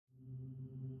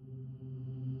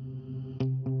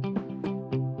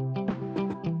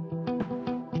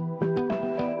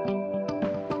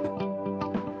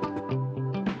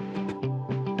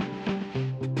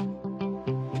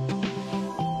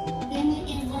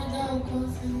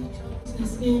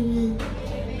Amen.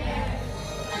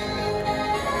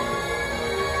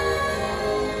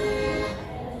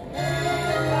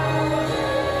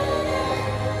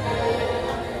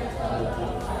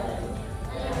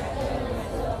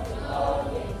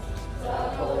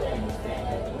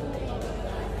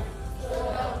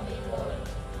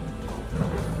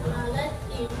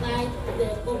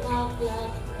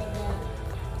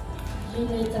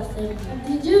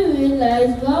 Did you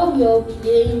realize while we were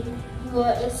playing, we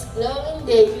were exploring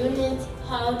the unit,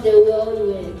 how the world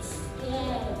works?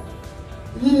 Yes.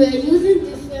 We were using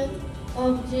different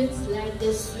objects like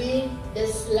the swing, the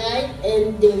slide,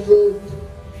 and the rope.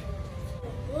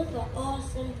 Those are all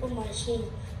simple machines.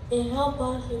 They help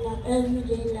us in our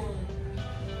everyday life.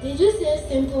 Did you say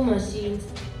simple machines?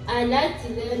 I'd like to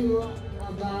learn more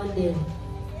about them.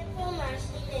 Simple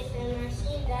machine is a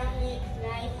machine that makes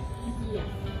life easier.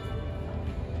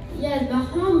 Yes, but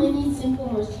how many simple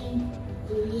machines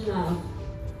do we have?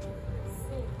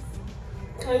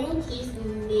 6. Can you please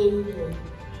name them?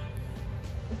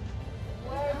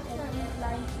 Where can this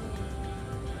life be?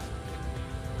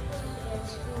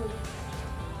 School.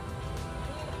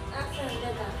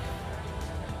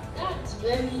 That's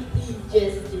very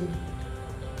interesting.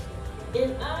 In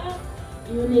our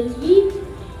unit, we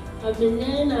have been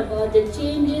learning about the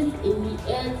changes in the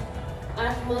Earth's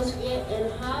atmosphere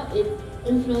and how it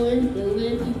influences the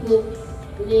way people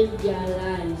live their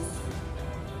lives.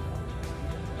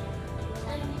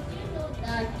 And did you know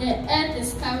that the Earth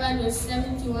is covered with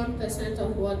 71%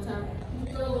 of water?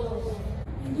 No.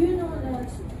 Did you know that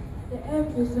the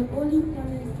Earth is the only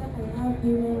planet that can have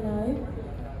human life?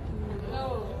 No.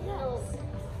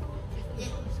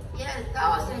 Yes, that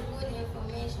was a good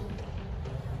information.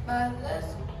 But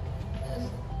let's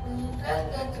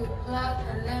get to class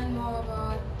and learn more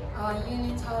about our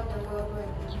unit, how the world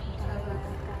works.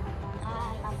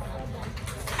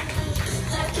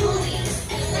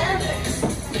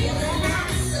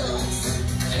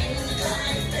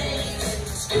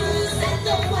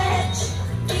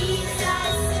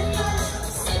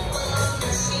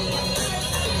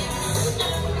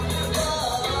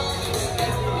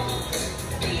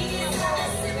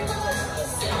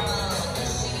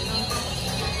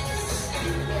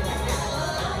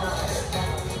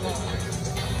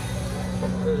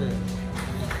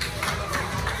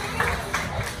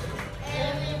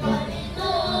 Everybody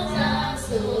knows our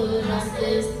solar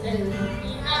system.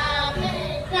 We have a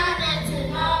planet to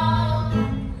know.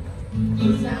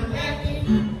 It's a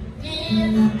Mercury,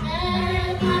 Venus,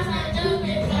 Earth, Mars, and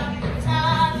Jupiter,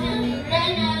 Saturn,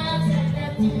 Uranus, and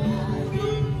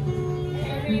Neptune.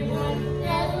 Everyone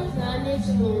knows our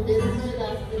nation, the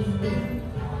solar system.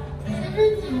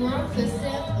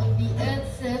 71% of the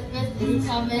Earth's surface is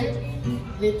covered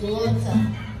with water.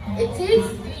 It takes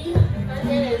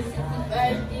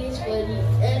 365 days for the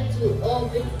Earth to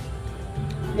orbit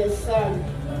the Sun.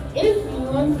 If we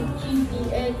want to keep the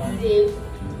Earth safe,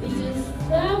 we should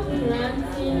stop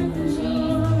planting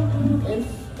trees and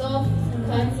stop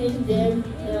cutting them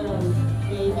down.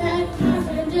 The Earth, Mars,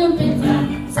 and Jupiter,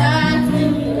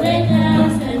 Saturn,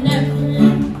 Uranus, and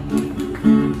Neptune.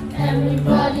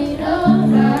 Everybody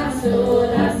knows our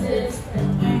solar system.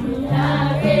 We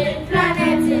have a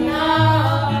planet in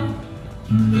all.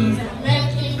 These are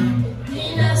Mercury,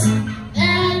 Venus,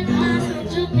 and Mars, and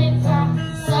Jupiter,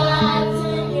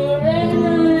 Saturn,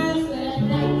 Uranus, and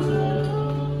Neptune.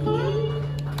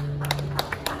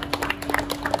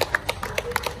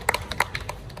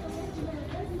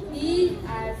 These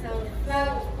are some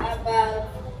facts about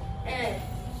Earth.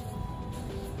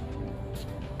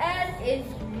 Earth is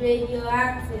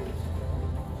radioactive.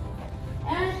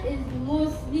 Earth is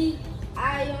mostly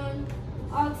iron,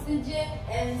 oxygen,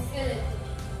 and silicon.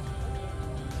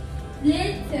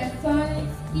 Plate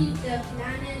tectonics keep the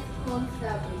planet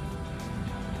comfortable.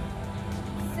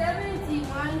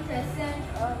 71%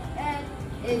 of Earth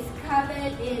is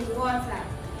covered in water.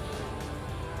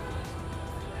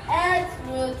 Earth's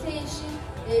rotation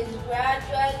is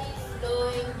gradually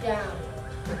slowing down.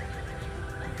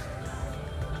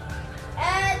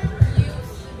 Earth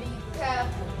used to be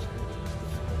careful.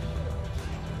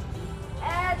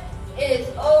 Earth is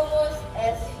almost a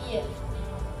sphere.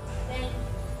 Thank you.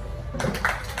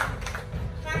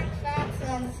 Fun facts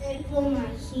on simple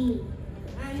machine.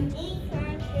 An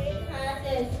inclined has a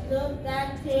slope that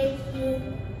takes you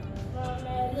from a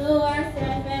lower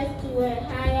surface to a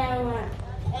higher one.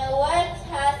 A wedge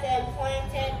has a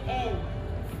pointed end.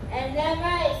 A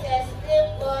lever is a stiff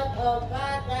rod or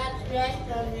bar that rests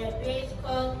on the base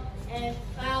called a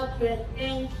fulcrum.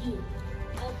 Thank you.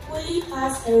 A pulley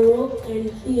has a rope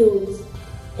and wheels.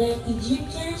 The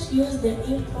Egyptians used the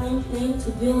inclined plane to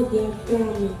build their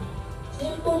pyramid.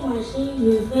 Simple machines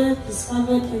were first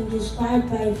discovered and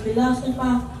described by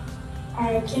philosopher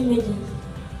Archimedes.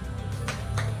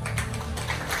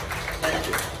 Thank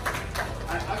you.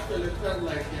 I actually felt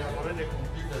like you have already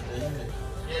completed the unit.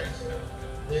 Yes,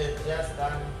 they've just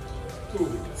done 2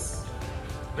 weeks.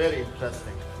 Very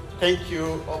interesting. Thank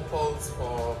you, Opals,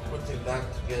 for putting that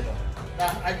together.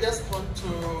 Now, I just want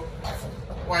to,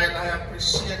 while I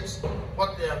appreciate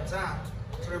what they have done,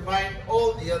 to remind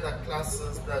all the other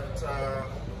classes that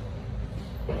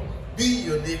be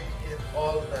unique in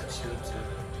all that you do.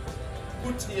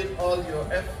 Put in all your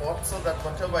effort so that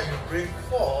whatever you bring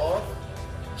forth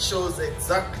shows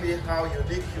exactly how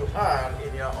unique you are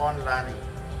in your own learning.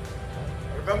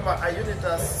 Remember, a unit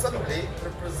assembly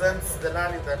represents the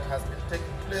learning that has been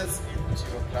taking place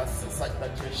into your classes, such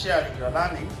that you're sharing your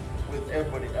learning with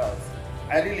everybody else.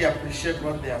 I really appreciate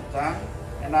what they have done,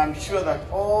 and I'm sure that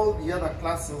all the other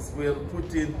classes will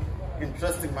put in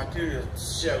interesting material to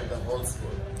share with the whole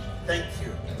school. Thank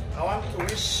you. I want to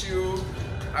wish you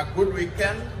a good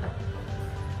weekend.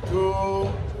 Do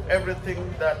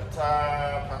everything that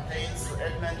pertains to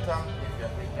Edmonton. If you're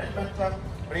doing Edmonton,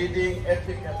 reading,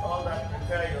 epic, and all that,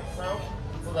 prepare yourself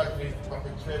so that we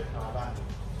perpetuate our learning.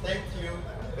 Thank you,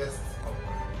 and best.